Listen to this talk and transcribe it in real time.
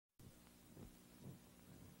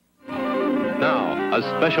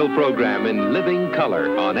a special program in living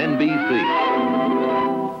color on NBC.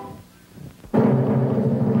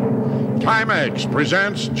 Timex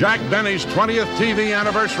presents Jack Benny's 20th TV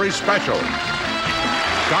anniversary special,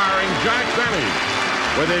 starring Jack Benny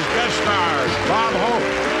with his guest stars Bob Hope,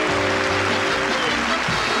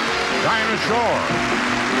 Dinah Shore,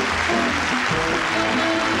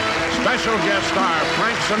 special guest star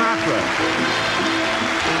Frank Sinatra,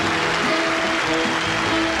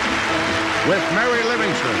 with Mary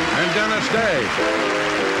Livingston and Dennis Day,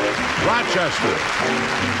 Rochester,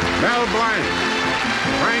 Mel Blanc,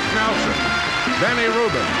 Frank Nelson, Benny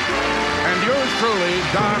Rubin, and yours truly,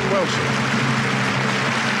 Don Wilson.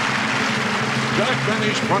 Jack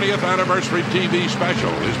Benny's 20th anniversary TV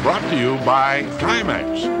special is brought to you by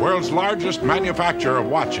Timex, world's largest manufacturer of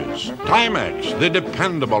watches. Timex, the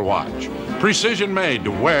dependable watch. Precision made to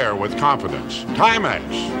wear with confidence.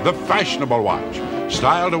 Timex, the fashionable watch.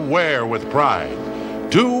 Style to wear with pride.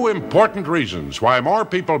 Two important reasons why more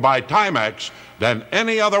people buy Timex than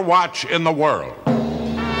any other watch in the world.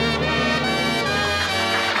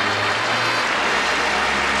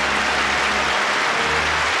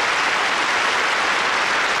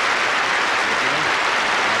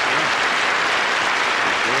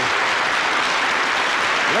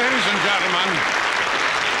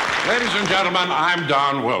 Ladies and gentlemen, I'm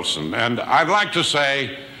Don Wilson, and I'd like to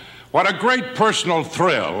say what a great personal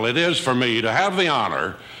thrill it is for me to have the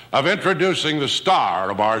honor of introducing the star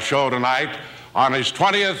of our show tonight on his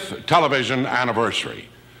 20th television anniversary.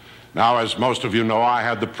 Now, as most of you know, I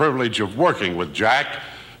had the privilege of working with Jack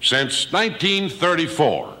since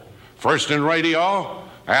 1934, first in radio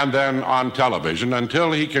and then on television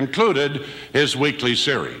until he concluded his weekly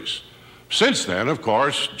series. Since then, of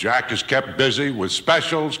course, Jack has kept busy with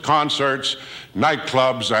specials, concerts,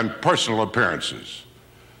 nightclubs, and personal appearances.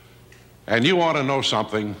 And you want to know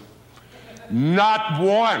something? Not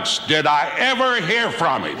once did I ever hear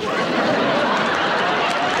from him.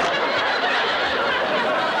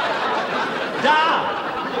 Don!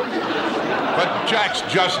 But Jack's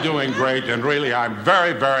just doing great, and really, I'm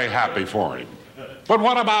very, very happy for him. But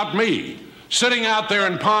what about me? Sitting out there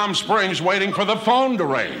in Palm Springs waiting for the phone to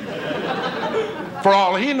ring. For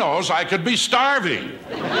all he knows, I could be starving.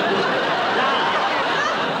 What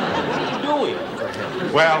are you doing?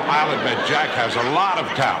 Well, I'll admit Jack has a lot of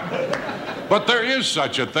talent. But there is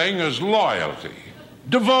such a thing as loyalty,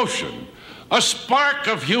 devotion, a spark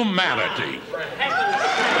of humanity. For heaven's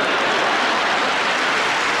sake.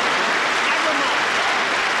 Never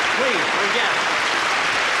mind. Please, forget it.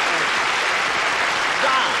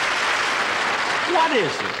 Don, what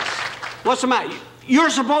is this? What's the matter?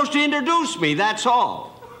 You're supposed to introduce me, that's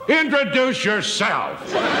all. Introduce yourself.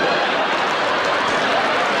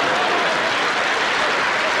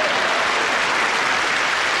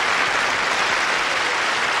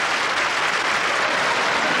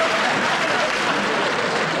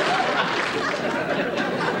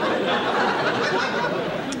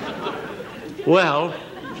 Well,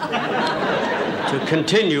 to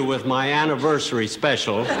continue with my anniversary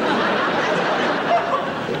special,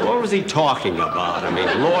 what was he talking about? I mean,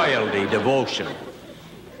 loyalty, devotion.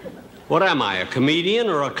 What am I, a comedian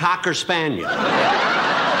or a cocker spaniel?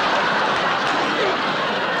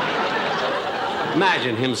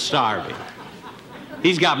 Imagine him starving.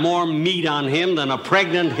 He's got more meat on him than a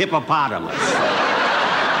pregnant hippopotamus.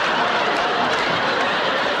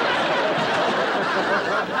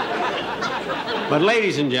 But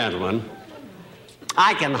ladies and gentlemen,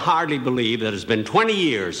 I can hardly believe that it's been 20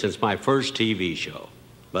 years since my first TV show.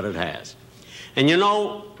 But it has. And you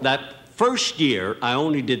know, that first year, I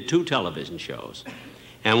only did 2 television shows.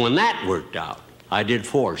 And when that worked out, I did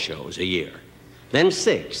 4 shows a year. Then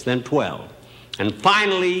 6, then 12. And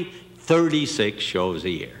finally, 36 shows a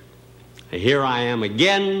year. And here I am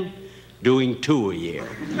again, doing 2 a year.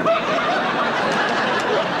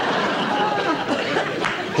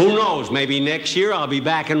 Who knows, maybe next year I'll be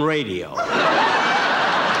back in radio.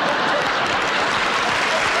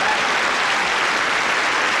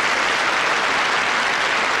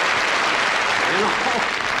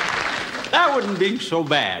 That wouldn't be so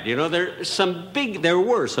bad. You know, there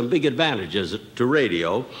were some big advantages to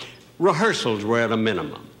radio. Rehearsals were at a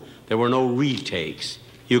minimum. There were no retakes.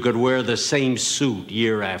 You could wear the same suit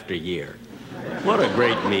year after year. What a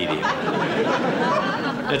great medium.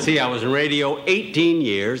 Let's see, I was in radio 18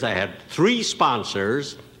 years. I had 3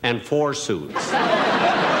 sponsors and 4 suits.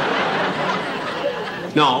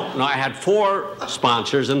 No, I had 4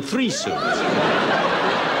 sponsors and 3 suits.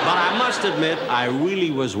 But I must admit, I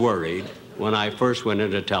really was worried when I first went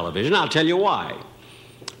into television. I'll tell you why.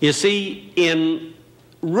 You see, in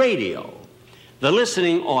radio, the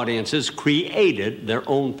listening audiences created their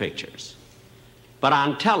own pictures. But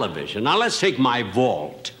on television, now let's take my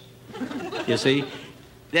vault. You see,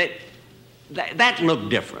 that looked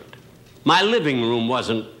different. My living room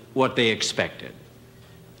wasn't what they expected.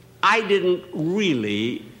 I didn't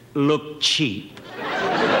really look cheap.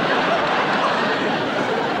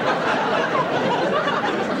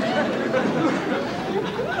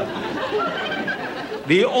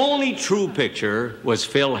 The only true picture was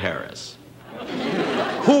Phil Harris.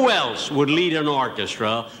 Who else would lead an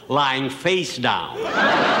orchestra lying face down?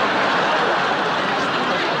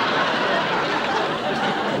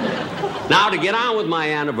 Now, to get on with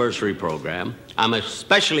my anniversary program, I'm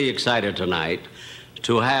especially excited tonight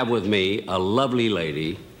to have with me a lovely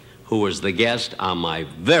lady who was the guest on my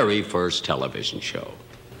very first television show,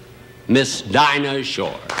 Miss Dinah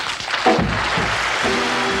Shore.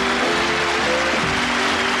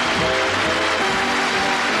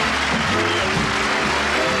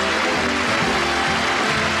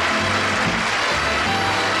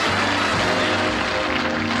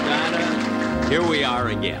 Here we are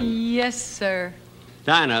again. Yes, sir.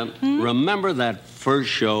 Dinah, remember that first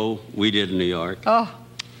show we did in New York? Oh,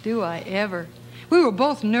 do I ever. We were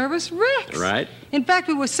both nervous wrecks. Right. In fact,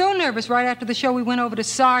 we were so nervous right after the show, we went over to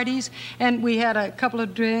Sardi's, and we had a couple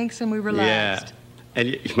of drinks, and we relaxed. Yeah. And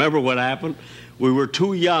you remember what happened? We were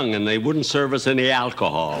too young, and they wouldn't serve us any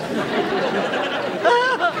alcohol.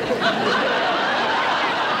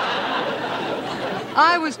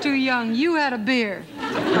 I was too young. You had a beer.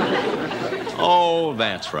 Oh,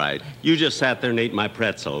 that's right. You just sat there and ate my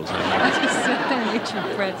pretzels. I just sat there and ate your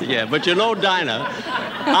pretzels. Yeah, but you know, Dinah,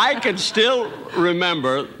 I can still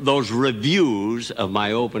remember those reviews of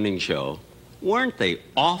my opening show. Weren't they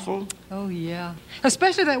awful? Oh, yeah.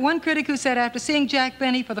 Especially that one critic who said after seeing Jack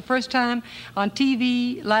Benny for the first time on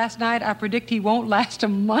TV last night, I predict he won't last a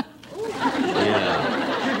month.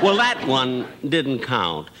 Yeah. Well, that one didn't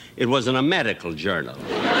count. It was in a medical journal.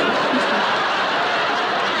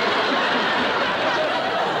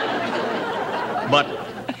 But,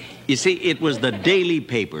 you see, it was the daily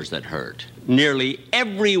papers that hurt. Nearly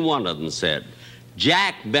every one of them said,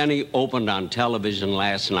 Jack Benny opened on television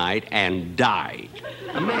last night and died.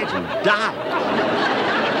 Imagine, died.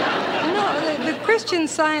 No, the Christian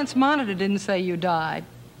Science Monitor didn't say you died.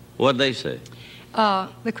 What'd they say?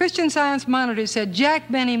 The Christian Science Monitor said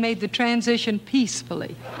Jack Benny made the transition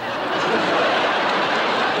peacefully.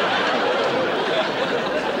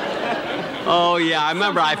 Oh, yeah, I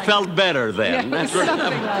remember. I felt better then. Yeah, That's something right.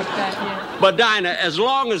 like that, yeah. But, Dinah, as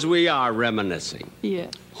long as we are reminiscing, Yeah.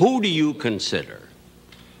 who do you consider,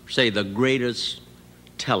 say, the greatest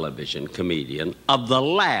television comedian of the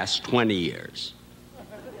last 20 years?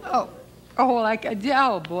 Oh,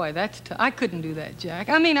 boy, that's I couldn't do that, Jack.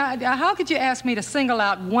 I mean, how could you ask me to single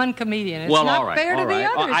out one comedian? It's Well, not all right, fair to all the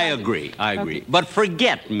right. others. I agree. Okay. But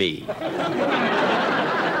forget me.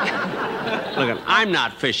 Look, I'm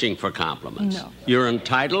not fishing for compliments. No. You're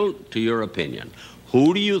entitled to your opinion.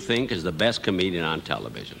 Who do you think is the best comedian on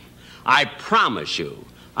television? I promise you,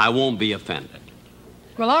 I won't be offended.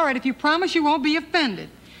 Well, all right, if you promise you won't be offended,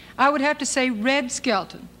 I would have to say Red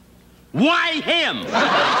Skelton. Why him?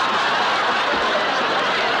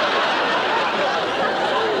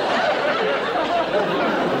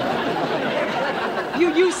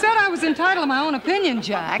 You said I was entitled to my own opinion,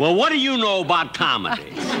 Jack. Well, what do you know about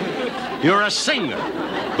comedy? You're a singer.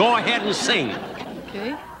 Go ahead and sing.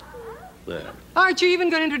 Okay. There. Aren't you even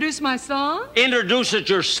going to introduce my song? Introduce it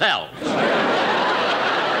yourself.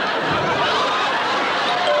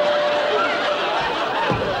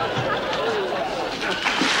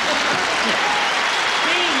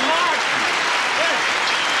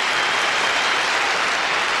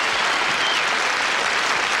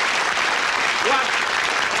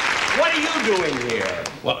 What are you doing here?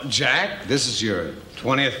 Well, Jack, this is your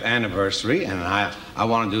 20th anniversary, and I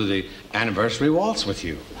want to do the anniversary waltz with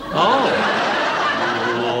you. Oh.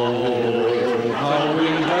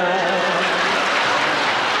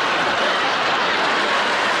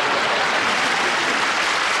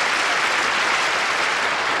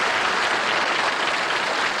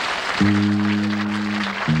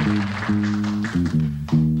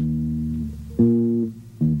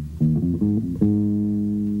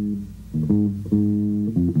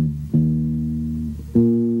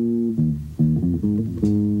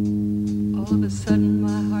 All of a sudden,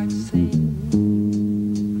 my heart sings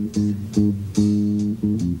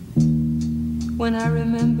when I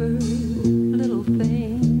remember little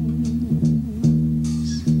things.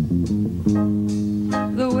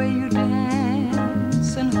 The way you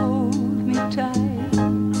dance and hold me tight,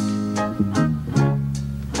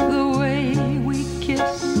 the way we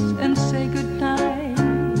kiss and say goodnight.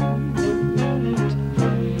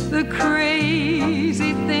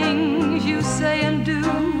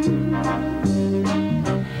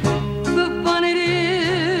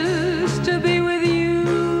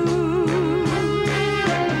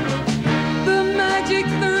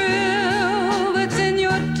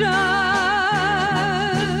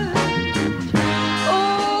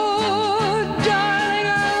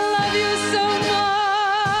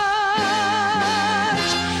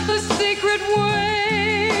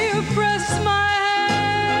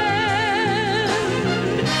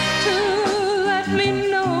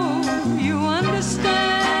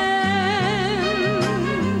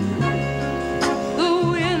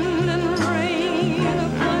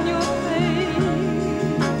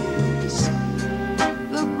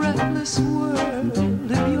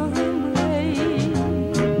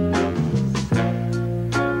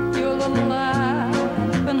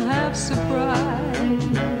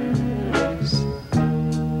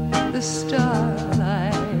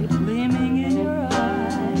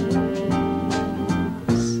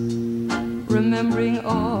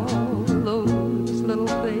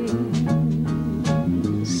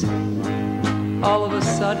 all of a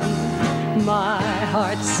sudden my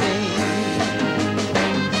heart sings.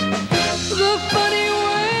 The funny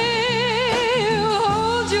way you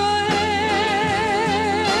hold your head,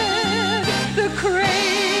 the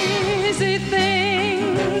crazy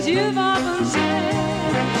things you've often said,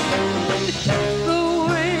 the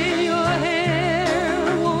way your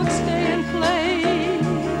hair won't stay in place,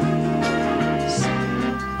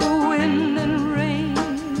 the wind and rain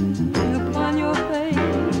upon your face,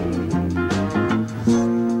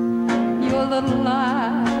 your little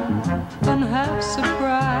laugh and half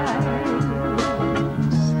surprise,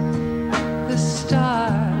 the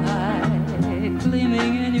starlight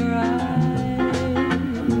gleaming in your eyes,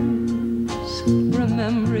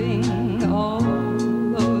 remembering all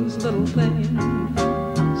those little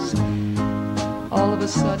things, all of a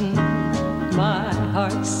sudden my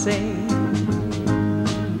heart sings,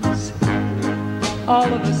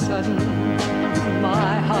 all of a sudden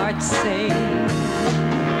my heart sings,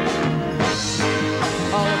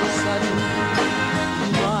 all of a sudden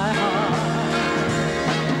my heart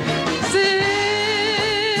sings.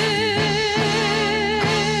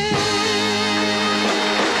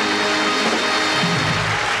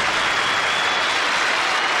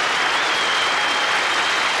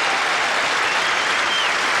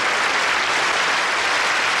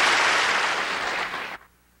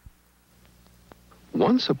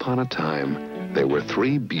 Once upon a time, there were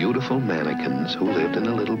 3 beautiful mannequins who lived in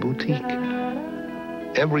a little boutique.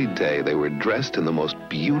 Every day they were dressed in the most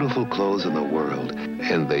beautiful clothes in the world,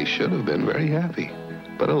 and they should have been very happy.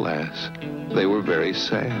 But alas, they were very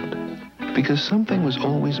sad, because something was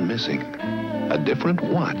always missing. A different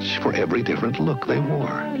watch for every different look they wore.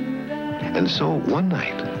 And so one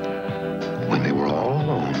night, when they were all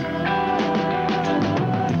alone,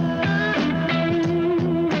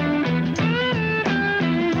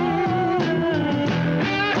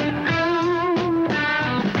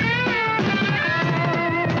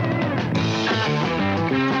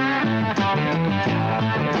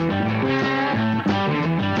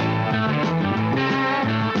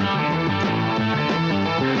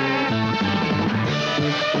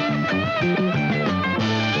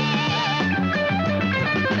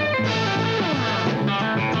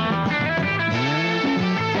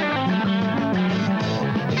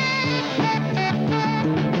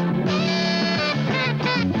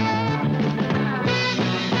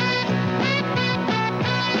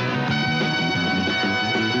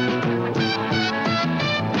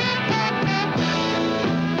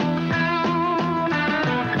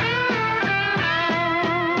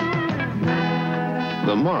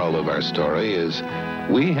 the moral of our story is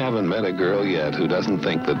we haven't met a girl yet who doesn't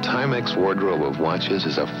think the Timex wardrobe of watches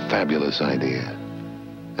is a fabulous idea,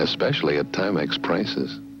 especially at Timex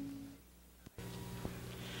prices.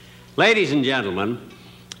 Ladies and gentlemen,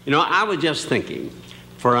 you know, I was just thinking,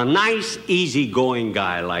 for a nice, easygoing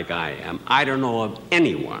guy like I am, I don't know of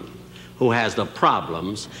anyone who has the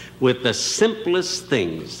problems with the simplest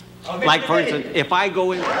things. Like, for instance, if I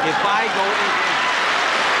go in.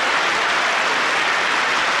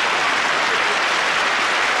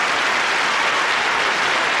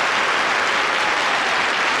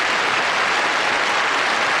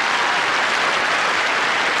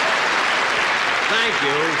 Thank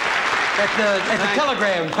you. That's a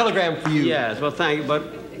telegram for you. Yes, well, thank you. But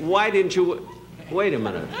why didn't you... Wait a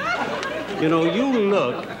minute. You know, you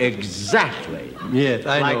look exactly yes,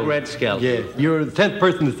 I like know. Red Skelton. Yes, you're the 10th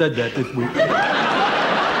person that said that this week.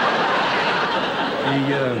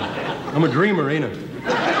 I'm a dreamer, ain't I?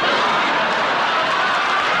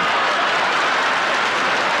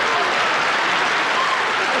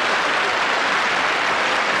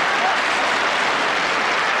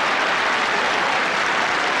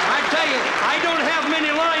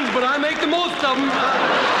 But I make the most of them.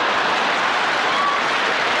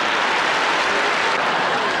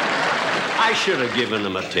 I should have given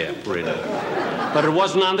them a tip, really. But it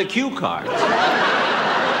wasn't on the cue cards.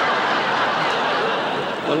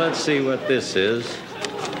 Well, let's see what this is.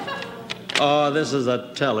 Oh, this is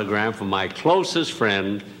a telegram from my closest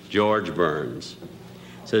friend, George Burns.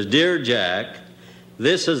 It says, "Dear Jack,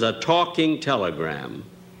 this is a talking telegram.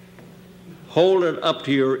 Hold it up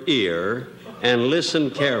to your ear and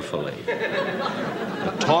listen carefully."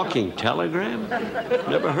 A talking telegram?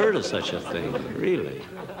 Never heard of such a thing, really.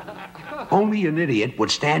 Only an idiot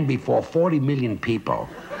would stand before 40 million people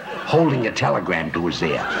holding a telegram to his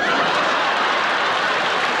ear.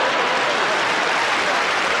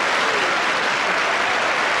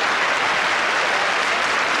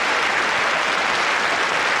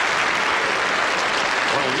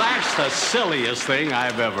 Well, that's the silliest thing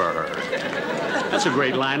I've ever heard. That's a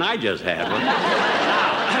great line I just had.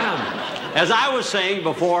 as I was saying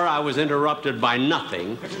before I was interrupted by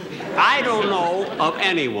nothing, I don't know of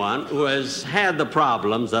anyone who has had the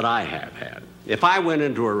problems that I have had. If I went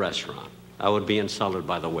into a restaurant, I would be insulted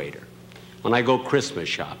by the waiter. When I go Christmas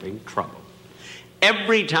shopping, trouble.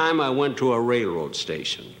 Every time I went to a railroad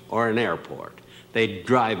station or an airport, they'd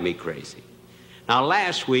drive me crazy. Now,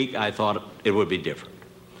 last week, I thought it would be different.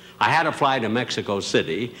 I had to fly to Mexico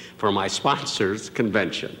City for my sponsor's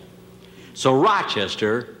convention. So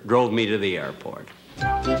Rochester drove me to the airport.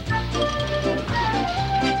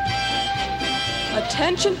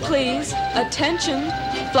 Attention, please. Attention.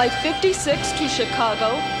 Flight 56 to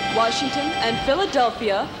Chicago, Washington, and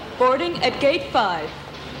Philadelphia, boarding at Gate 5.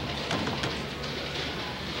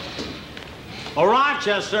 Oh,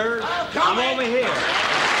 Rochester, I'm over here.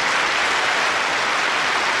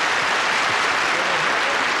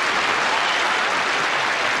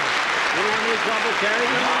 You have any trouble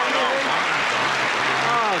carrying them?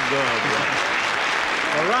 Oh, good.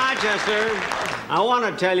 Well, Rochester, I want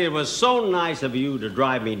to tell you it was so nice of you to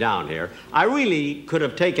drive me down here. I really could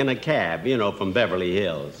have taken a cab, you know, from Beverly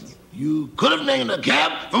Hills. You could have taken a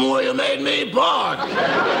cab from where you made me park.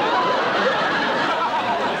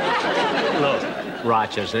 Look,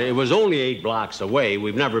 Rochester, it was only 8 blocks away.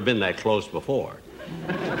 We've never been that close before.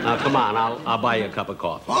 Now, come on, I'll buy you a cup of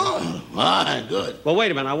coffee. Oh, all right, good. Well, wait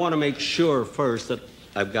a minute. I want to make sure first that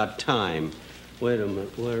I've got time. Wait a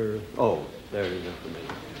minute. Where? Oh, there it is for me.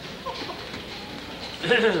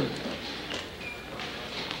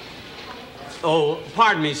 Oh,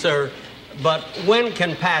 pardon me, sir, but when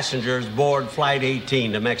can passengers board Flight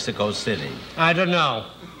 18 to Mexico City? I don't know.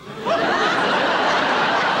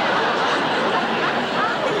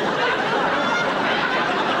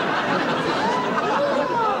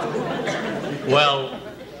 Well,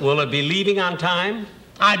 will it be leaving on time?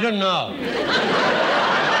 I don't know.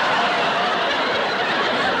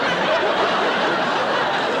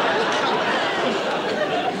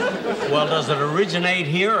 Well, does it originate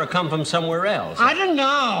here or come from somewhere else? I don't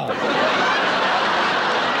know.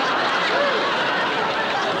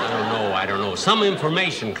 I don't know. Some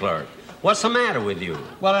information clerk. What's the matter with you?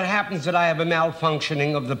 Well, it happens that I have a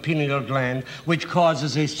malfunctioning of the pineal gland, which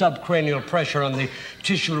causes a subcranial pressure on the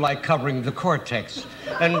tissue-like covering of the cortex.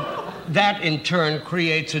 And that, in turn,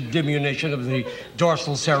 creates a diminution of the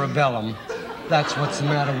dorsal cerebellum. That's what's the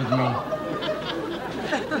matter with me.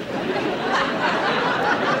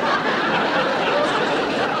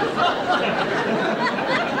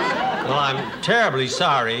 Well, I'm terribly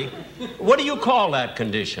sorry. What do you call that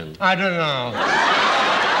condition? I don't know.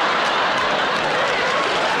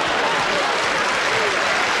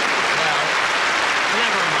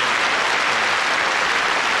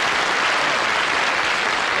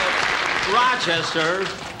 Rochester,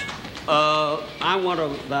 I want to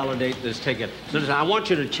validate this ticket. Listen, I want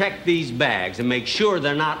you to check these bags and make sure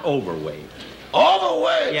they're not overweight.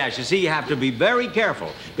 Overweight? Yes, you see, you have to be very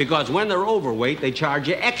careful because when they're overweight, they charge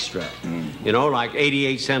you extra. You know, like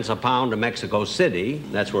 88 cents a pound to Mexico City,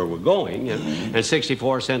 that's where we're going, and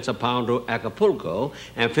 64 cents a pound to Acapulco,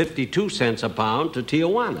 and 52 cents a pound to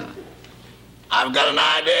Tijuana. I've got an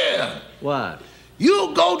idea. What?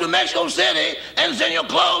 You go to Mexico City and send your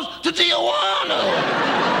clothes to Tijuana.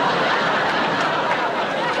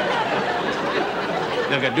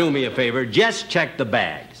 Look, do me a favor. Just check the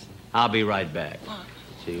bags. I'll be right back. Let's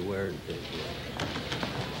see, where is it?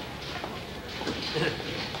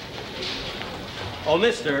 Oh,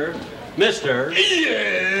 mister.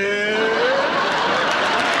 Yeah.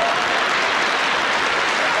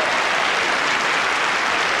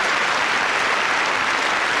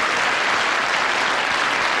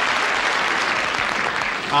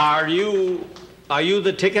 Are you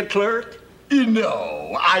the ticket clerk?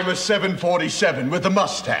 No, I'm a 747 with a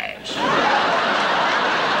mustache.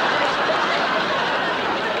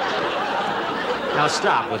 Now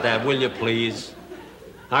stop with that, will you, please?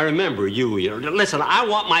 I remember you. Listen, I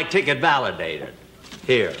want my ticket validated.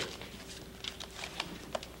 Here.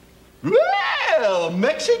 Well,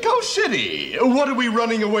 Mexico City. What are we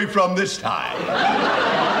running away from this time?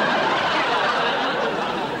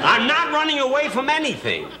 I'm not running away from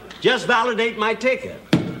anything. Just validate my ticket.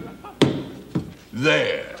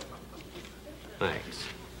 There. Thanks.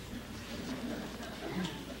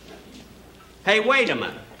 Hey, wait a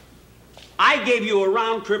minute. I gave you a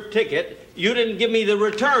round-trip ticket. You didn't give me the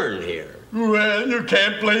return here. Well, you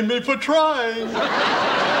can't blame me for trying.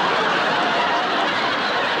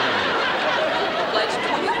 Flight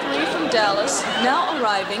 23 from Dallas, now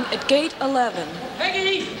arriving at Gate 11.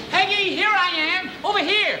 Peggy! Peggy, here I am! Over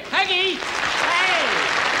here! Peggy! Hey!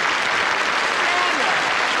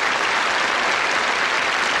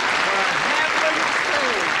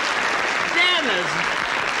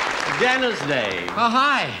 Dennis Day. Oh,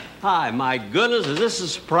 hi. Hi, my goodness, is this a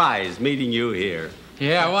surprise meeting you here?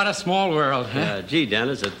 Yeah, what a small world, huh? Gee,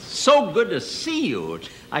 Dennis, it's so good to see you.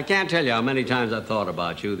 I can't tell you how many times I've thought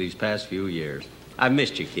about you these past few years. I've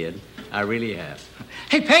missed you, kid. I really have.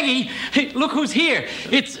 Hey, Peggy, hey, look who's here.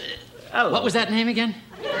 It's... Hello. What was that name again?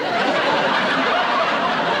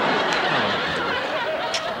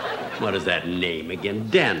 What is that name again?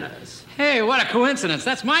 Dennis. Hey, what a coincidence.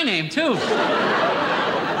 That's my name, too.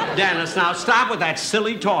 Dennis, now stop with that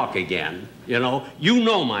silly talk again. You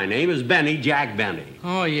know my name is Benny, Jack Benny.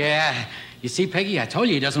 Oh, yeah. You see, Peggy, I told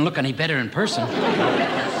you he doesn't look any better in person.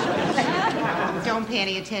 Don't pay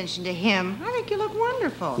any attention to him. I think you look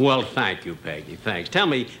wonderful. Well, thank you, Peggy. Thanks. Tell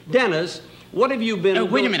me, Dennis, what have you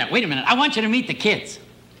been... Wait a minute. I want you to meet the kids.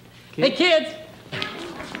 Hey, kids.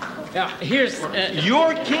 Here's...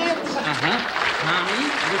 Your kids? Tommy,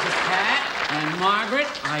 Mrs. Pat, and Margaret,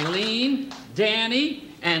 Eileen, Danny,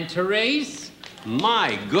 and Therese.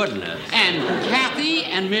 My goodness. And Kathy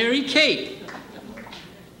and Mary Kate.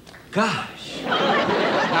 Gosh.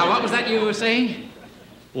 Now, what was that you were saying?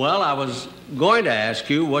 Well, I was going to ask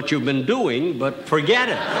you what you've been doing, but forget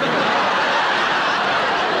it.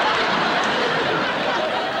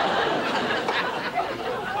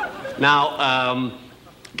 Now,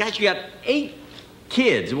 guys, you got 8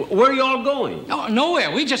 kids. Where are you all going? Oh,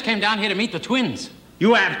 nowhere. We just came down here to meet the twins.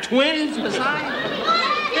 You have twins besides?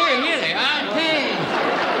 Here they are. Hey.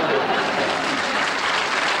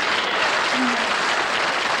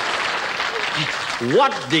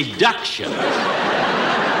 What deduction? I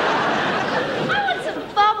want some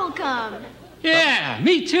bubble gum. Yeah,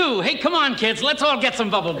 me too. Hey, come on, kids. Let's all get some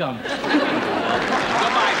bubble gum. Goodbye,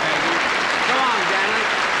 Peggy. Come on, Danny.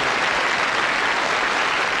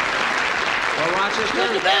 Well, Rochester?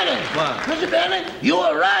 Mr. Benny. What? Mr. Benny, you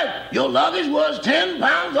were right. Your luggage was 10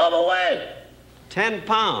 pounds overweight. 10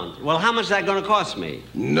 pounds? Well, how much is that going to cost me?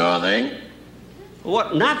 Nothing.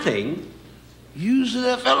 What, nothing? You see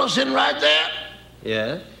that fellow sitting right there?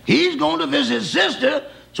 Yes? He's going to visit his sister,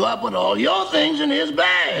 so I put all your things in his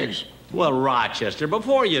bags. Well, Rochester,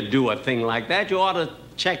 before you do a thing like that, you ought to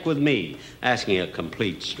check with me, asking a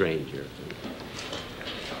complete stranger.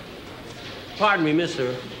 Pardon me,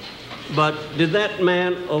 mister, but did that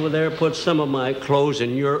man over there put some of my clothes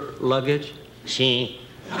in your luggage? Si.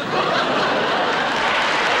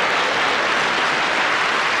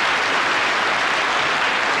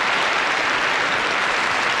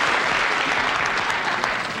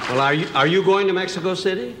 Well, are you going to Mexico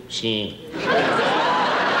City? Si.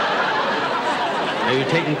 Are you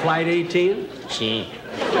taking flight 18? Si.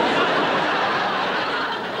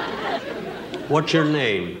 What's your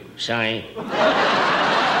name? Si.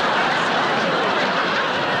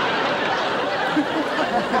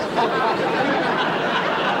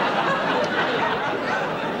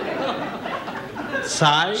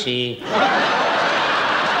 Si? Si.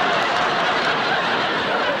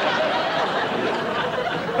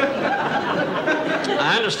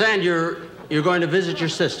 I understand you're going to visit your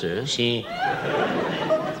sister. Si.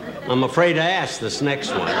 I'm afraid to ask this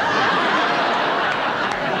next one.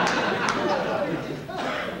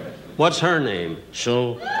 What's her name?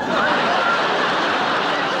 Sue.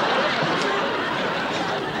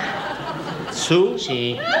 Sue?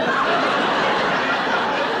 Si.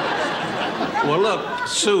 Well, look,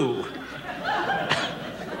 Sue.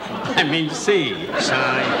 I mean, C.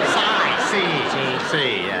 C,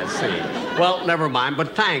 yes, C. Well, never mind,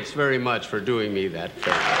 but thanks very much for doing me that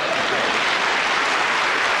favor.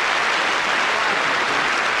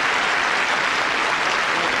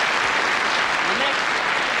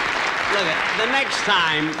 The next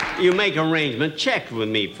time you make arrangement, check with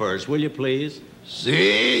me first, will you please?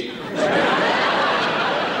 Si.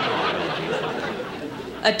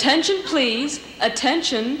 Attention, please.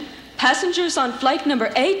 Attention. Passengers on flight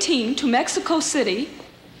number 18 to Mexico City.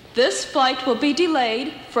 This flight will be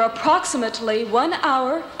delayed for approximately 1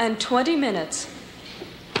 hour and 20 minutes.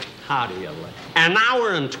 How do you like? An hour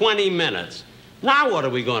and 20 minutes. Now what are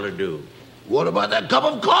we going to do? What about that cup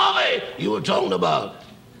of coffee you were talking about?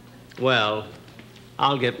 Well,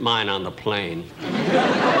 I'll get mine on the plane.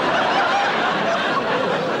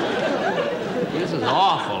 This is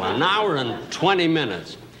awful. An hour and 20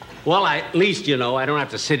 minutes. Well, at least, I don't have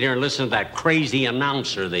to sit here and listen to that crazy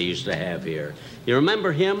announcer they used to have here. You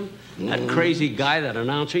remember him? That crazy guy, that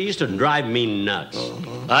announcer? He used to drive me nuts.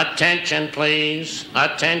 Attention, please.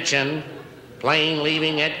 Attention. Plane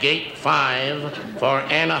leaving at gate 5 for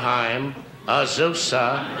Anaheim,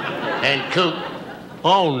 Azusa, and Coop.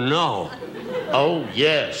 Oh, no. Oh,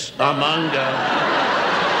 yes. Among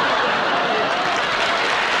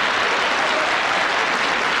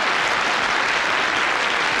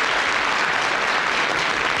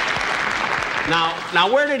Now,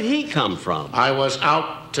 where did he come from? I was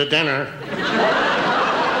out to dinner.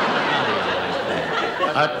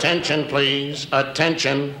 Attention, please.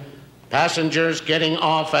 Attention. Passengers getting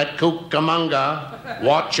off at Cucamonga.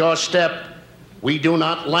 Watch your step. We do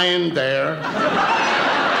not land there.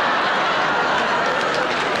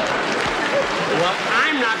 Well,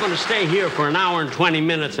 I'm not going to stay here for an hour and 20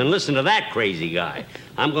 minutes and listen to that crazy guy.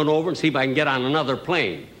 I'm going over and see if I can get on another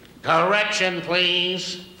plane. Correction,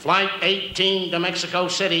 please. Flight 18 to Mexico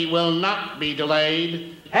City will not be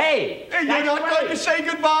delayed. Hey! You're not going to say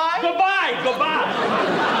goodbye? Goodbye! Well,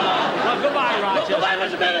 goodbye, Rochester. Goodbye,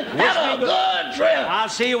 Mr. Bennett. Have a good trip. I'll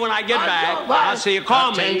see you when I get back. I'll see you.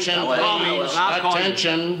 Call me.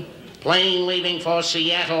 Attention. Plane leaving for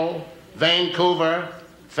Seattle, Vancouver,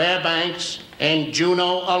 Fairbanks, and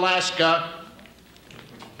Juneau, Alaska.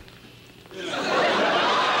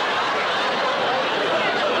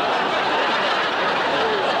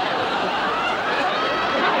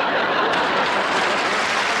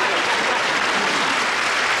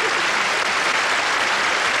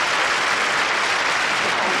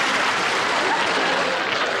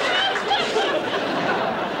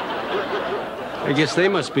 I guess they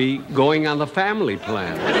must be going on the family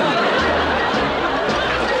plan.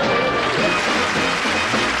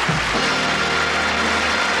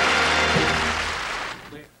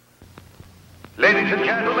 Ladies and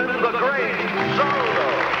gentlemen, the great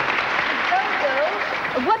Zorro.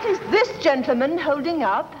 Zorro, what is this gentleman holding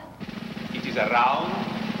up? It is a round,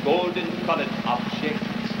 golden-colored object.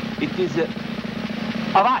 It is a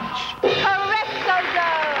watch. Correct, Zorro.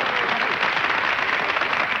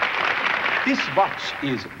 This watch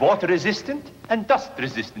is water-resistant and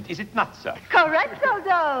dust-resistant, is it not, sir? Correct,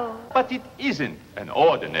 Zorro. But it isn't an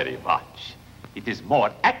ordinary watch. It is more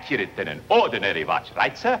accurate than an ordinary watch,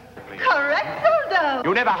 right, sir? Correct, Zorro.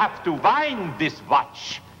 You never have to wind this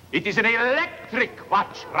watch. It is an electric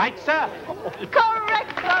watch, right, sir?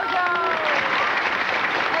 Correct, Zorro.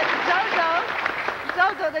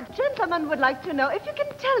 Zorro, the gentleman would like to know if you can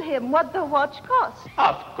tell him what the watch costs.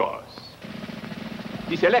 Of course.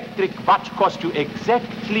 This electric watch costs you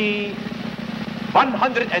exactly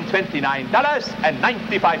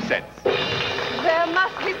 $129.95. There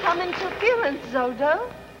must be some interference, Zorro.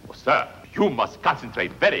 Oh, sir, you must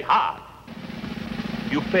concentrate very hard.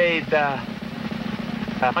 You paid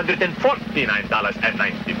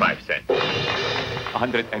 $149.95.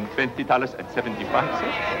 $120.75?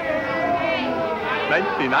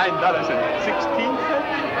 $99.16?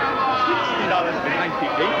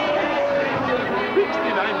 $60.98?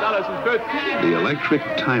 $69.13. The electric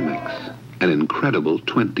Timex, an incredible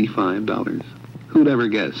 $25. Who'd ever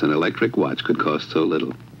guess an electric watch could cost so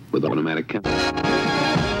little with automatic count?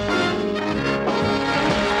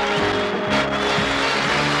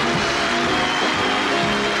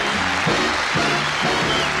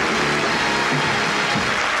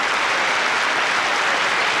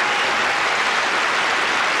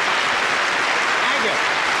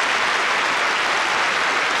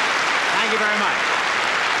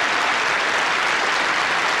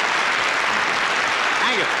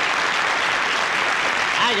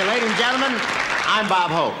 Ladies and gentlemen, I'm Bob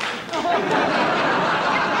Hope.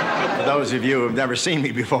 For those of you who have never seen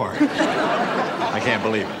me before, I can't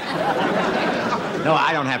believe it. No,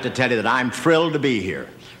 I don't have to tell you that I'm thrilled to be here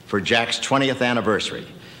for Jack's 20th anniversary.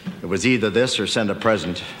 It was either this or send a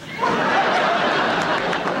present.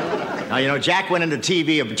 Now, you know, Jack went into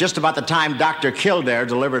TV just about the time Dr. Kildare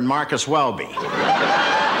delivered Marcus Welby.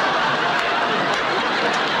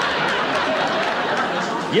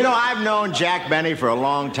 You know, I've known Jack Benny for a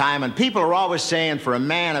long time, and people are always saying for a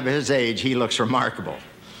man of his age, he looks remarkable.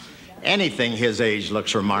 Anything his age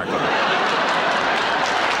looks remarkable.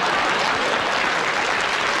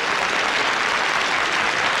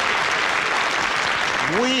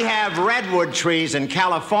 We have redwood trees in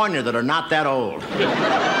California that are not that old.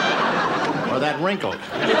 Or that wrinkled.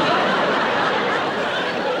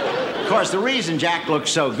 Of course, the reason Jack looks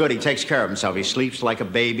so good, he takes care of himself. He sleeps like a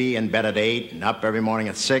baby, in bed at 8, and up every morning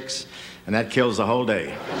at 6, and that kills the whole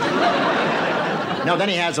day. No, then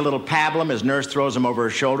he has a little pablum. His nurse throws him over her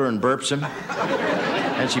shoulder and burps him.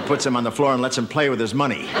 And she puts him on the floor and lets him play with his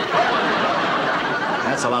money.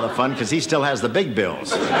 That's a lot of fun, because he still has the big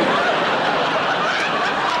bills. You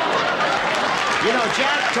know,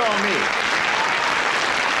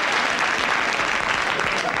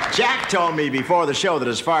 Jack told me before the show that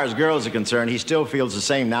as far as girls are concerned, he still feels the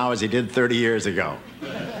same now as he did 30 years ago.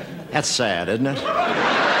 That's sad, isn't it?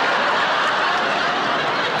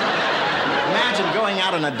 Imagine going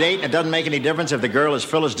out on a date and it doesn't make any difference if the girl is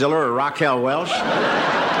Phyllis Diller or Raquel Welch.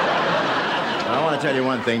 I want to tell you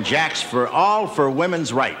one thing. Jack's all for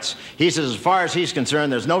women's rights. He says as far as he's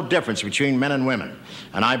concerned, there's no difference between men and women.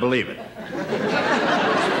 And I believe it.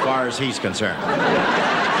 As far as he's concerned.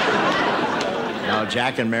 Now,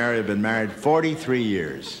 Jack and Mary have been married 43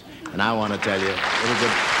 years. And I want to tell you, it was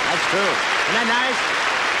that's true. Isn't that nice?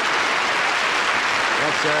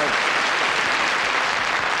 Yes, sir.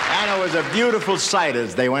 And it was a beautiful sight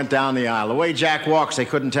as they went down the aisle. The way Jack walks, they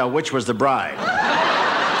couldn't tell which was the bride.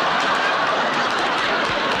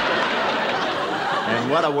 And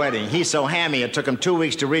what a wedding. He's so hammy, it took him 2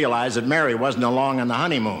 weeks to realize that Mary wasn't along on the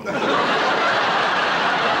honeymoon. But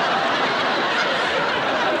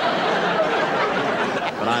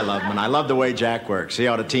I love him, and I love the way Jack works. He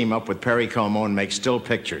ought to team up with Perry Como and make still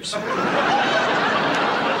pictures.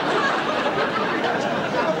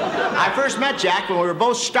 I first met Jack when we were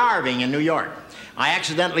both starving in New York. I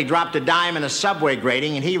accidentally dropped a dime in a subway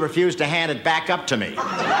grating, and he refused to hand it back up to me.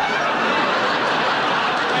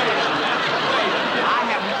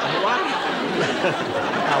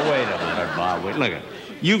 Now, wait a minute, Bob. Wait, look,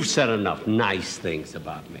 you've said enough nice things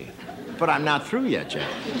about me. But I'm not through yet, Jack.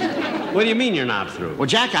 What do you mean you're not through? Well,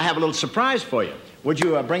 Jack, I have a little surprise for you. Would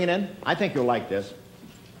you bring it in? I think you'll like this.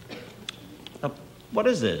 What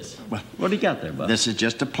is this? What do you got there, Bob? This is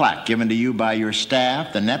just a plaque given to you by your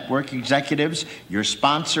staff, the network executives, your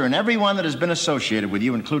sponsor, and everyone that has been associated with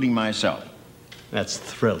you, including myself. That's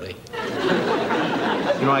thrilling.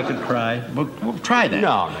 You know, I could cry. Well, try that.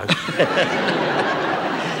 No.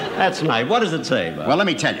 That's nice. What does it say, Bob? Well, let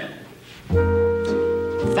me tell you.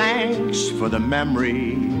 Thanks for the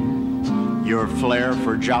memory, your flair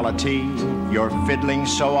for jollity, your fiddling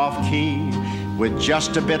so off-key. With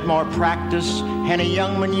just a bit more practice, and a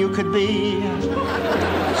young man you could be.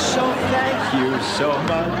 So thank you so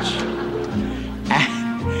much.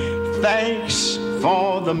 And thanks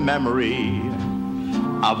for the memory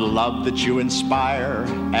of love that you inspire.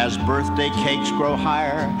 As birthday cakes grow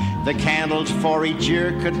higher, the candles for each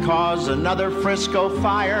year could cause another Frisco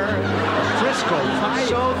fire. Frisco fire?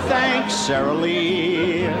 So thanks, Sarah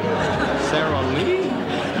Lee. Sarah Lee?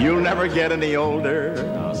 You'll never get any older.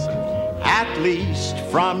 Oh, sir. At least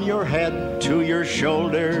from your head to your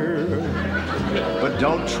shoulder. But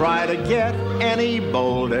don't try to get any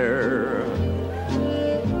bolder.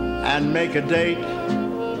 And make a date,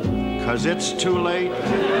 'cause it's too late.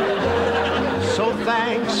 So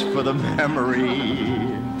thanks for the memory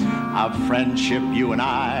of friendship you and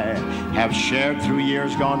I have shared through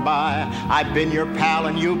years gone by. I've been your pal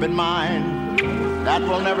and you've been mine. That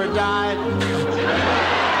will never die. Thank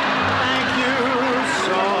you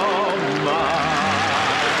so much.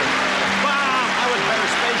 Bob, that was better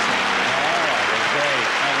spacing.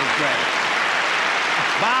 That was great.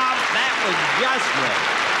 Bob, that was just great.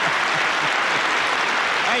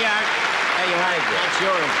 There you are. Hey, thank you. That's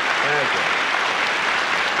yours. Thank you.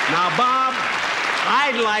 Now, Bob,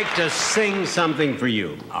 I'd like to sing something for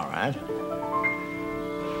you. All right.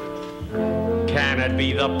 Can it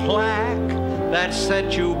be the plaque that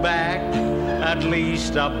set you back at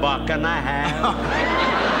least $1.50? Oh,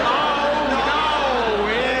 no,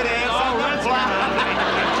 it is the plaque.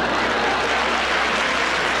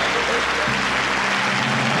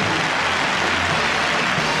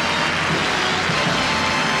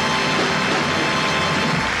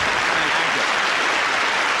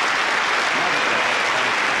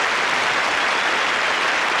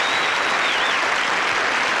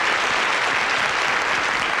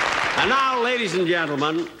 And now, ladies and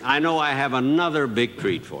gentlemen, I know I have another big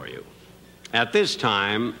treat for you. At this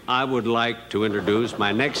time, I would like to introduce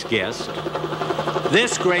my next guest.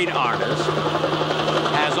 This great artist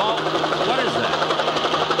has all... What is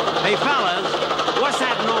that? Hey, fellas, what's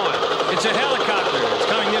that noise? It's a helicopter. It's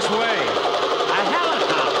coming this way. A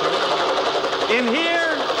helicopter? In here?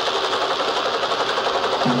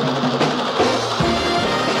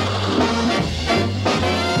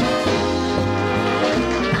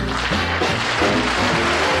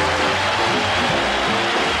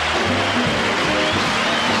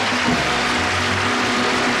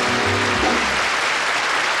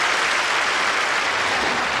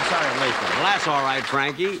 Well, that's all right,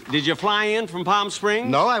 Frankie. Did you fly in from Palm Springs?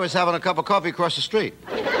 No, I was having a cup of coffee across the street.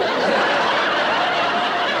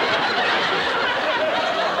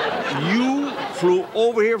 You flew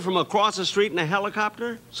over here from across the street in a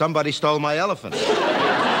helicopter? Somebody stole my elephant. Well,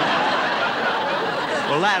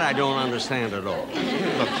 that I don't understand at all.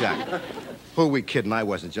 Look, Jack, who are we kidding? I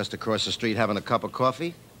wasn't just across the street having a cup of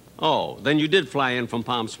coffee. Oh, then you did fly in from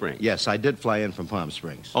Palm Springs? Yes, I did fly in from Palm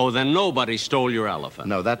Springs. Oh, then nobody stole your elephant?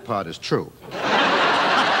 No, that part is true.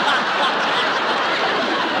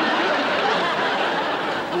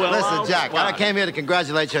 Well, listen, Jack, Well, I came here to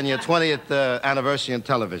congratulate you on your 20th anniversary in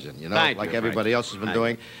television, you know, Thank like you, everybody Frankie. else has been Thank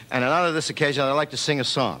doing. And on honor of this occasion, I'd like to sing a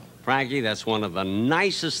song. Frankie, that's one of the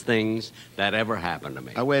nicest things that ever happened to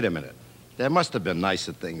me. Now, wait a minute. There must have been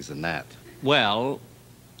nicer things than that. Well,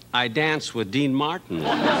 I danced with Dean Martin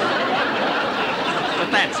once.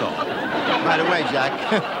 But that's all. By the way, Jack,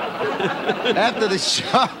 after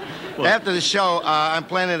the show, I'm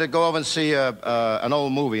planning to go over and see an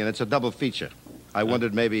old movie, and it's a double feature. I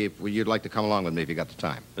wondered maybe if you'd like to come along with me if you got the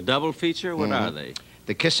time. A double feature? What are they?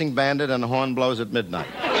 The Kissing Bandit and The Horn Blows at Midnight.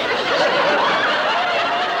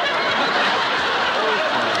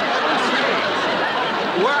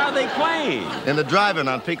 Where are they playing? In the drive-in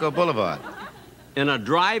on Pico Boulevard. In a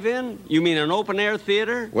drive-in? You mean an open-air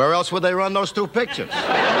theater? Where else would they run those two pictures?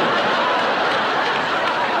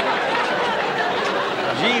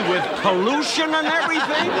 Gee, with pollution and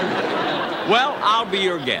everything? Well, I'll be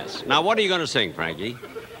your guest. Now, what are you going to sing, Frankie?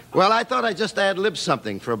 Well, I thought I'd just ad-lib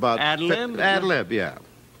something for about... Ad-lib? Ad-lib, yeah.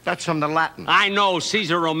 That's from the Latin. I know,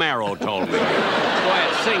 Cesar Romero told me. Go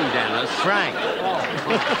ahead, sing, Dennis. Frank.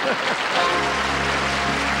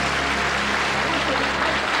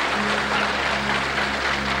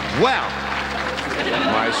 Well,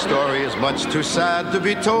 my story is much too sad to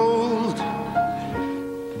be told,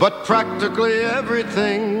 but practically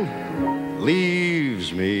everything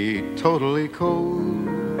leaves me totally cold.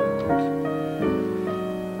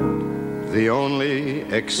 The only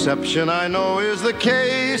exception I know is the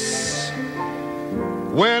case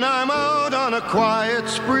when I'm out on a quiet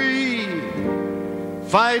spree,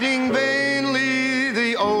 fighting vainly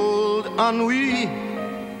the old ennui.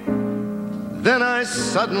 Then I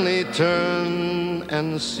suddenly turn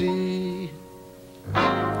and see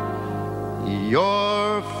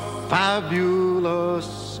your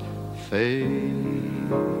fabulous face.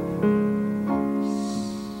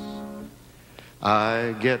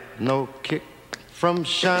 I get no kick from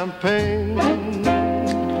champagne,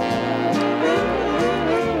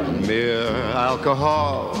 mere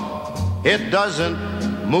alcohol, it doesn't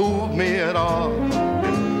move me at all.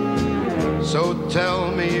 So tell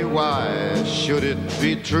me, why should it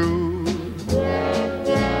be true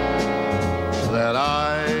that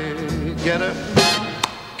I get a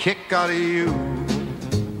kick out of you?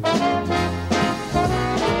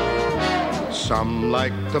 Some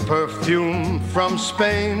like the perfume from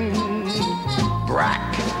Spain,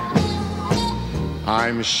 Brack.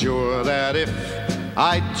 I'm sure that if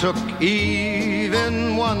I took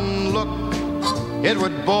even one look, it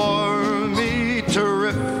would bore me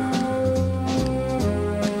terrifically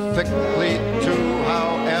too.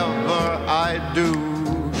 However, I do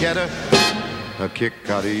get a kick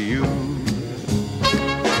out of you.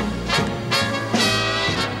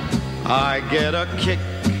 I get a kick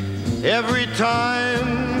every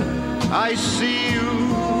time I see you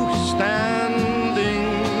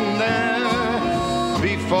standing there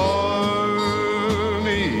before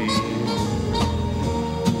me.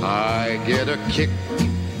 I get a kick,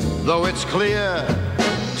 though it's clear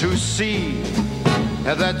to see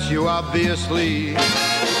that you obviously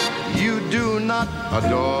do not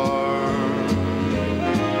adore.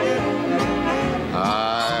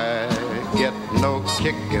 I get no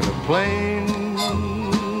kick in a plane,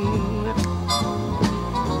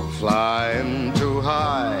 flying too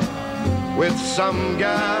high with some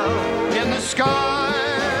gal in the sky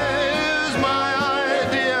is my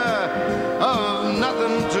idea of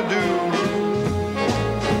nothing to do.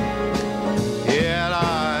 Yet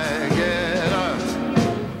I get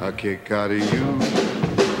a kick out of you.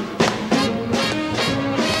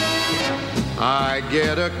 I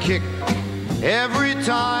get a kick every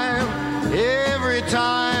time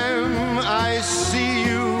I see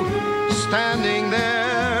you standing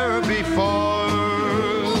there before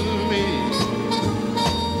me.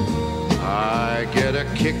 I get a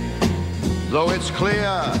kick, though it's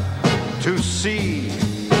clear to see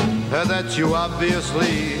that you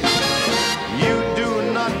obviously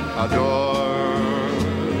do not adore.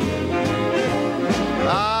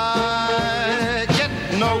 I get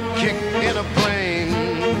no kick in a plane,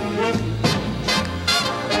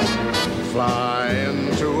 flying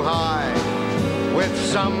too high with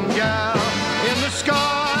some gal in the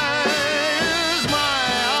sky is my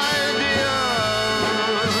idea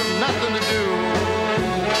of nothing to do.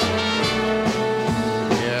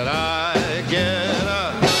 Yet I get a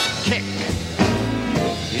kick.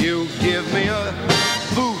 You give me a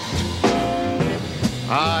boot,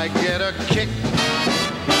 I get a kick.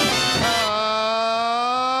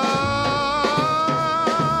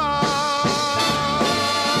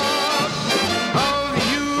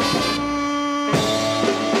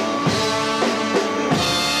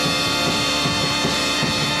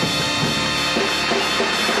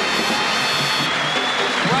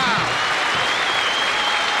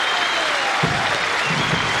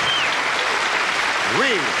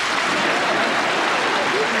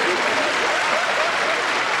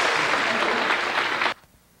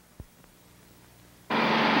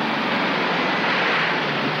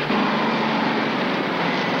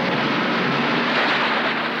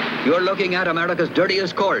 You're looking at America's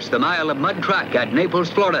dirtiest course, the Mile of Mud Track at Naples,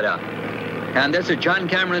 Florida. And this is John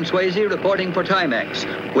Cameron Swayze reporting for Timex.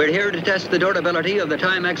 We're here to test the durability of the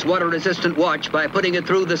Timex water-resistant watch by putting it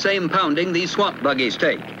through the same pounding these swamp buggies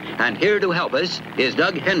take. And here to help us is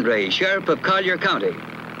Doug Hendry, Sheriff of Collier County.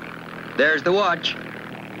 There's the watch.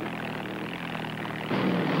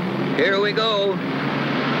 Here we go.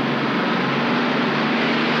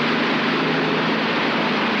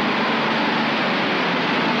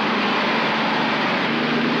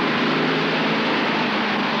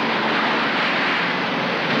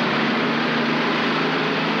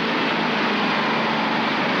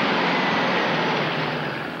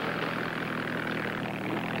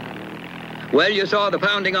 Well, you saw the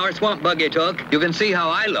pounding our swamp buggy took. You can see how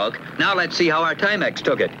I look. Now let's see how our Timex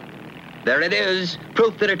took it. There it is,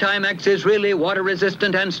 proof that a Timex is really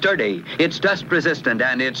water-resistant and sturdy. It's dust-resistant,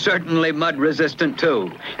 and it's certainly mud-resistant,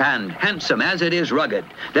 too. And handsome as it is rugged.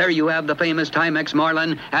 There you have the famous Timex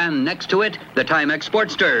Marlin, and next to it, the Timex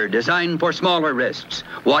Sportster, designed for smaller wrists.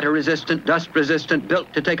 Water-resistant, dust-resistant,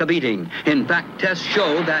 built to take a beating. In fact, tests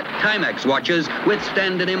show that Timex watches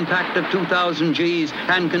withstand an impact of 2,000 Gs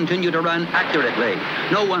and continue to run accurately.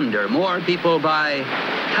 No wonder more people buy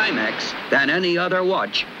Timex than any other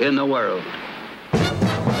watch in the world.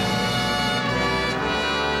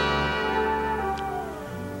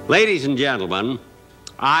 Ladies and gentlemen,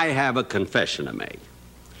 I have a confession to make.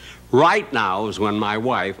 Right now is when my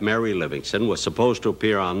wife, Mary Livingston, was supposed to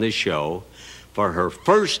appear on this show for her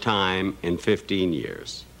first time in 15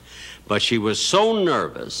 years. But she was so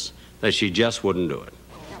nervous that she just wouldn't do it.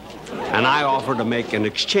 And I offered to make an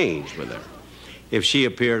exchange with her. If she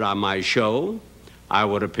appeared on my show, I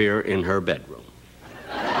would appear in her bedroom.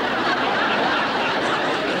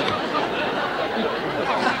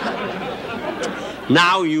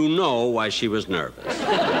 Now you know why she was nervous.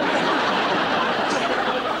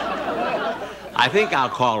 I think I'll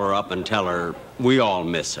call her up and tell her we all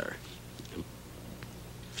miss her.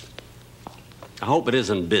 I hope it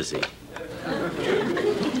isn't busy.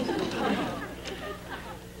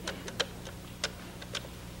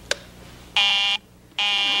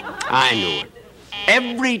 I knew it.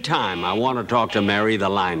 Every time I want to talk to Mary, the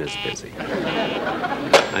line is busy.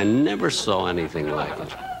 I never saw anything like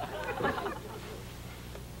it.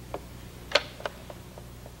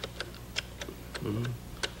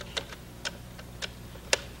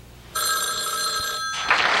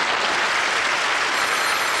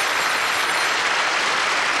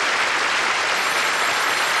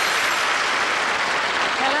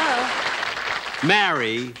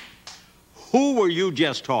 Mary, who were you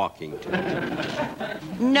just talking to?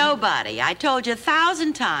 Nobody. I told you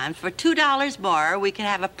 1,000 times for $2 more we could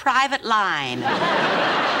have a private line.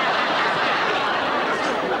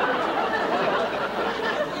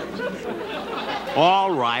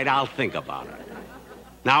 All right, I'll think about it.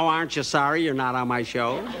 Now, aren't you sorry you're not on my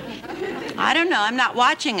show? I don't know. I'm not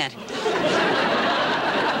watching it.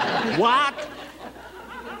 What?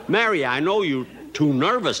 Mary, I know you're too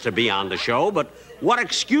nervous to be on the show, but what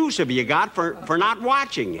excuse have you got for not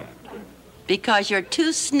watching it? Because you're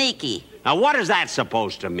too sneaky. Now, what is that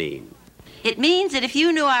supposed to mean? It means that if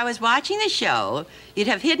you knew I was watching the show, you'd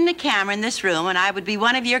have hidden a camera in this room and I would be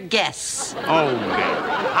one of your guests. Oh, Mary,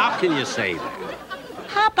 how can you say that?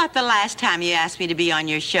 How about the last time you asked me to be on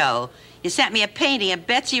your show? You sent me a painting of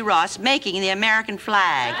Betsy Ross making the American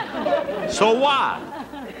flag. So what?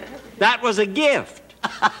 That was a gift.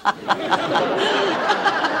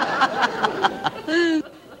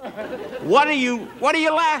 What are you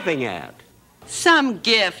laughing at? Some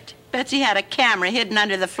gift. Betsy had a camera hidden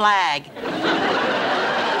under the flag.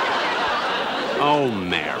 Oh,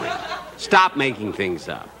 Mary, stop making things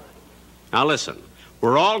up. Now listen,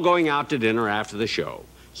 we're all going out to dinner after the show,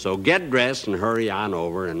 so get dressed and hurry on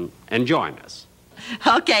over and join us.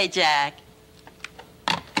 Okay, Jack.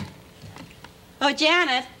 Oh,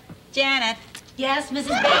 Janet. Janet. Yes, Mrs.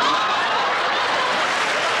 Bates.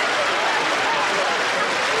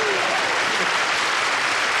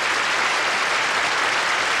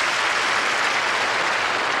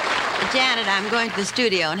 Janet, I'm going to the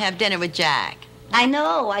studio and have dinner with Jack. I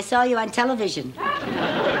know. I saw you on television.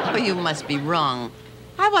 Oh, you must be wrong.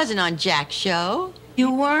 I wasn't on Jack's show.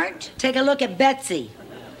 You weren't? Take a look at Betsy.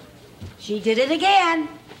 She did it again.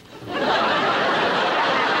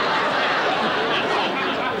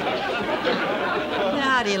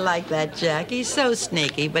 How do you like that, Jack? He's so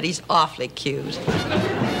sneaky, but he's awfully cute.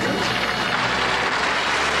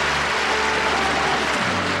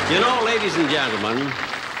 You know, ladies and gentlemen,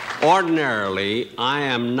 ordinarily, I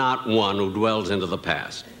am not one who dwells into the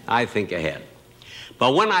past. I think ahead.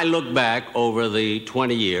 But when I look back over the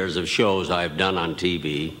 20 years of shows I've done on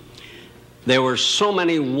TV, There were so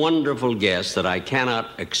many wonderful guests that I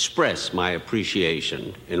cannot express my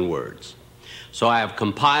appreciation in words. So I have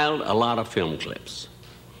compiled a lot of film clips.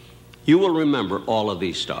 You will remember all of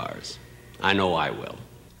these stars. I know I will.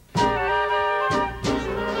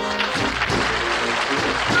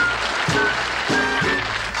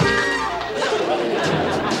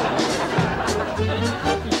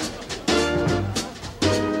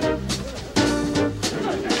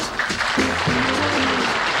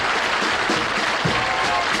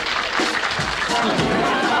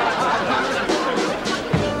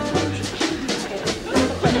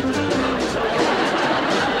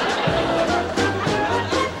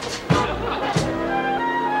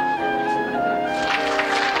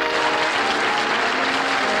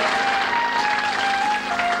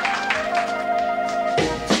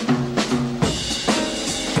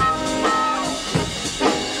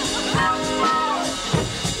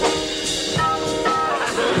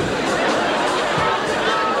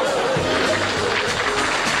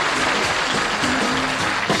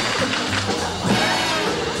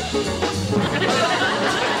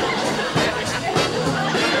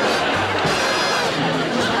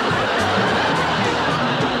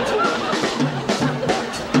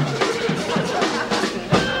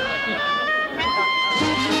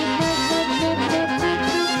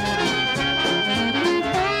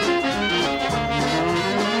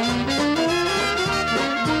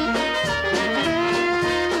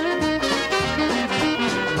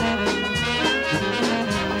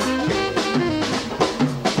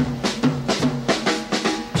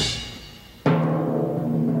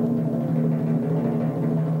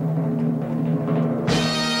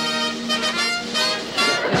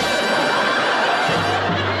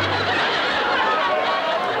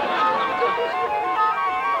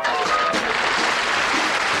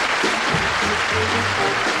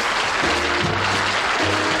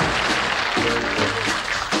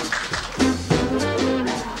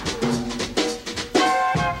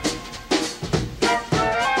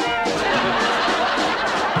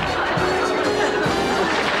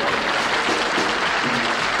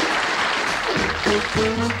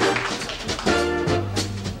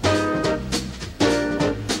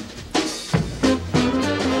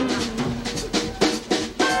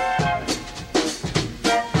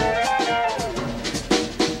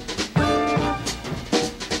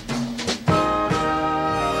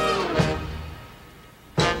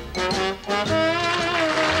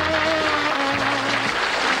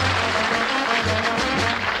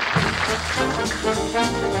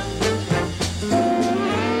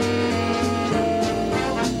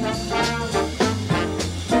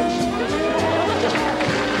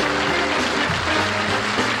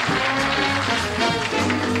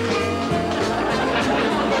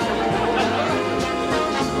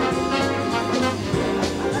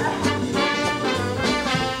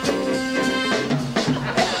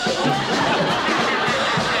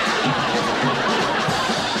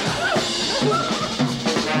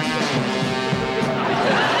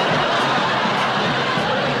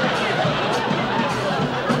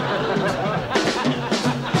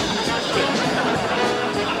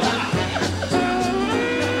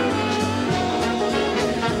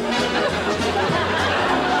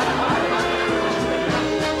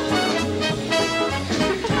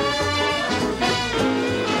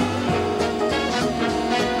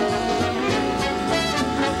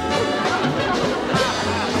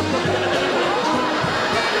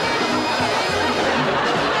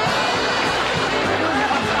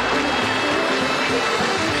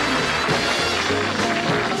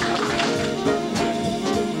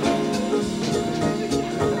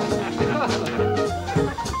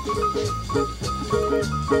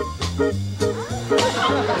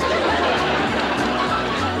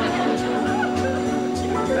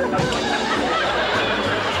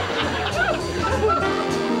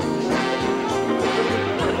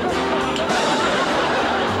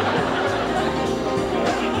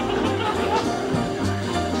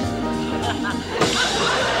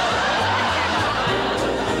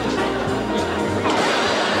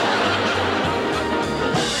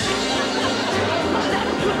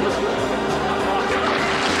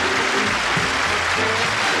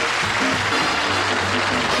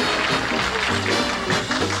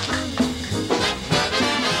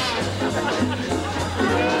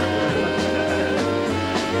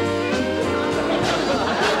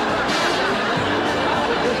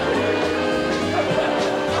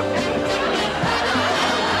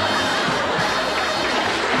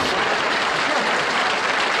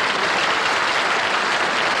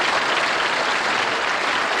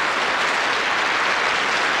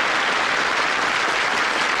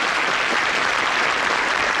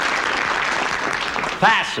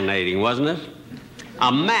 Fascinating, wasn't it?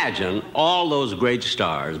 Imagine all those great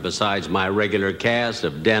stars besides my regular cast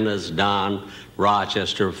of Dennis, Don,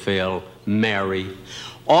 Rochester, Phil, Mary.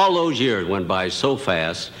 All those years went by so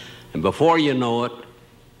fast, and before you know it,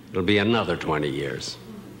 it'll be another 20 years.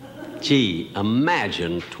 Gee,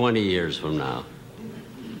 imagine 20 years from now.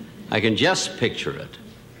 I can just picture it.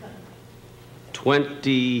 20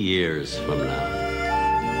 years from now.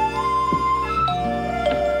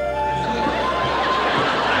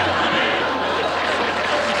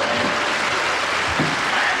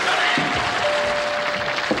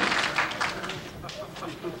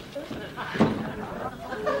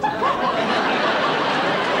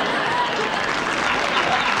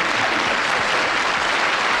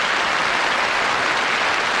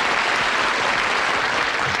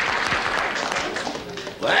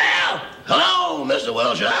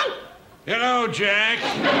 Hello, Jack.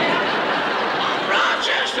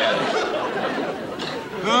 Rochester.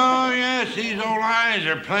 Oh, yes, these old eyes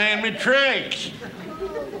are playing me tricks.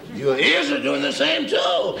 Your ears are doing the same,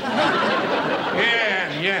 too.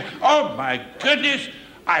 Yeah. Oh, my goodness.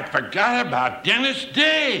 I forgot about Dennis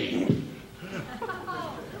Day.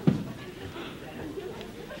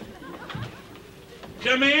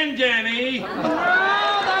 Come in, Denny.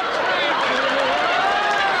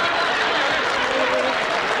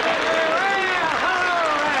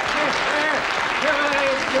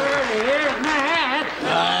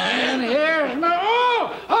 And here's my...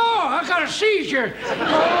 Oh, I got a seizure.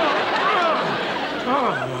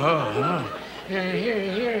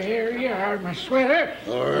 Here you are, my sweater.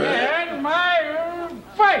 All right. And my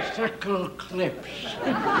bicycle clips.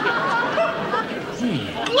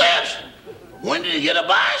 Clips? When did you get a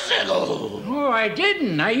bicycle? Oh, I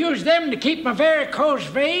didn't. I used them to keep my varicose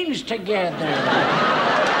veins together.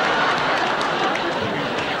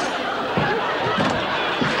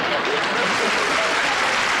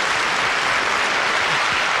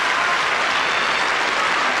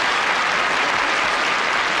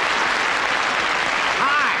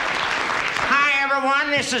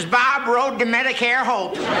 This is Bob, Road to Medicare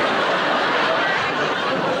Hope.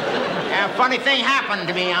 A funny thing happened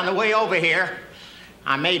to me on the way over here.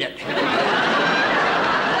 I made it. Dennis,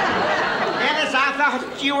 I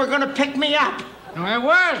thought you were going to pick me up. I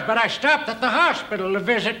was, but I stopped at the hospital to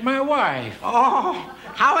visit my wife. Oh,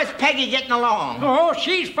 how is Peggy getting along? Oh,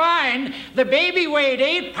 she's fine. The baby weighed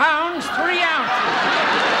 8 pounds, 3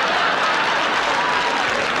 ounces.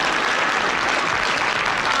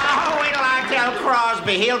 Tell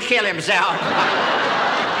Crosby he'll kill himself.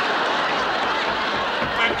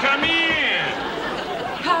 Come in.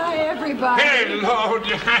 Hi, everybody. Hello,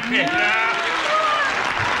 Diana.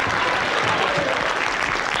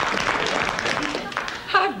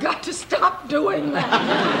 I've got to stop doing that.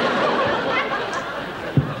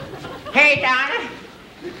 Hey, Donna.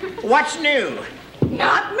 What's new?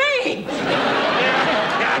 Not me.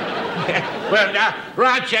 Well, now,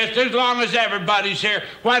 Rochester, as long as everybody's here,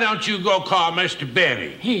 why don't you go call Mr.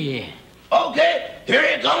 Benny? Yeah. Okay,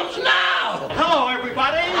 here he comes now. Hello,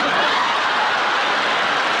 everybody.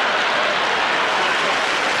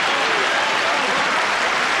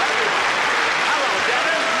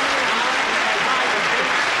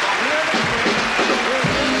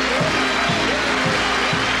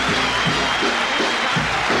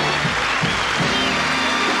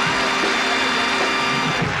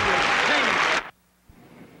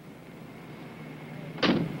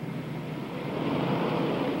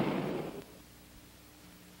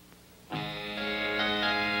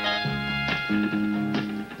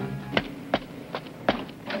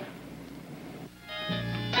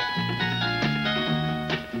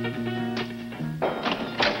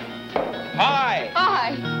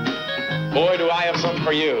 Boy, do I have something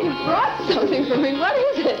for you. You brought something for me. What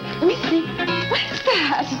is it? Let me see. What is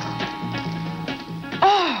that?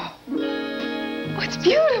 Oh, it's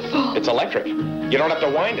beautiful. It's electric. You don't have to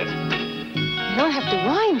wind it. You don't have to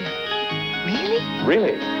wind it. Really?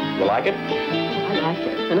 Really? You like it? I like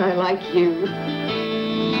it, and I like you.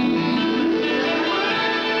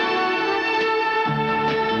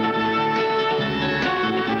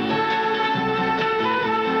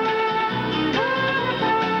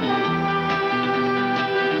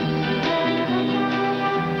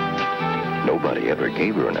 Nobody ever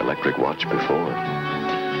gave her an electric watch before.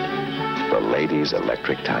 The Ladies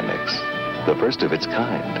Electric Timex, the first of its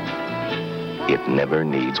kind. It never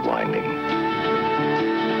needs winding.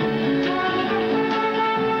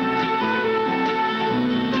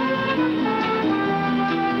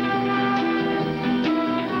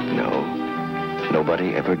 No,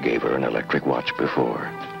 nobody ever gave her an electric watch before.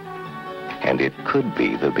 And it could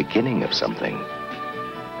be the beginning of something.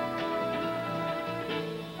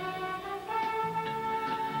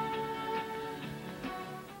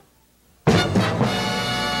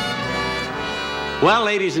 Well,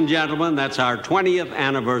 ladies and gentlemen, that's our 20th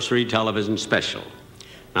anniversary television special.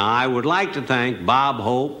 Now, I would like to thank Bob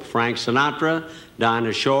Hope, Frank Sinatra,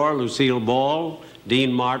 Dinah Shore, Lucille Ball,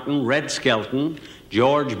 Dean Martin, Red Skelton,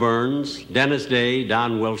 George Burns, Dennis Day,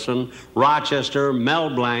 Don Wilson, Rochester,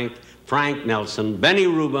 Mel Blanc, Frank Nelson, Benny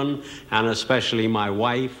Rubin, and especially my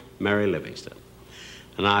wife, Mary Livingston.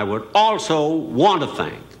 And I would also want to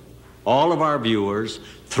thank all of our viewers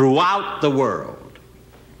throughout the world.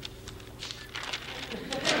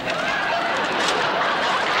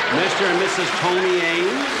 Mr. and Mrs. Tony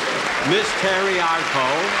Ames, Miss Terry Arco,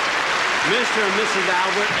 Mr. and Mrs.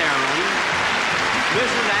 Albert Aaron,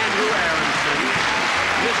 Mrs. Andrew Aronson,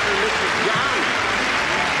 Mr. and Mrs. John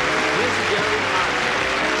Aaron, Miss Jerry Arco,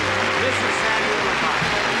 Mrs. Samuel Apart,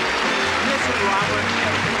 Mrs. Robert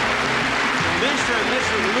Edwards, Mr. and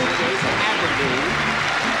Mrs. Lucas Aberdeen,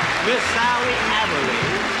 Miss Sally Aberley,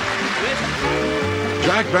 Miss...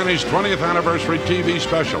 Jack Benny's 20th anniversary TV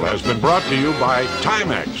special has been brought to you by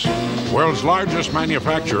Timex, world's largest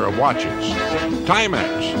manufacturer of watches.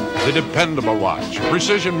 Timex, the dependable watch,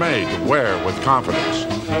 precision made to wear with confidence.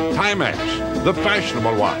 Timex, the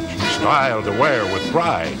fashionable watch, style to wear with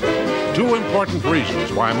pride. Two important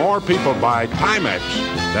reasons why more people buy Timex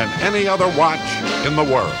than any other watch in the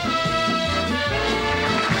world.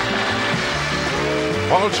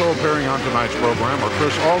 Also appearing on tonight's program are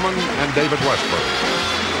Chris Ullman and David Westberg.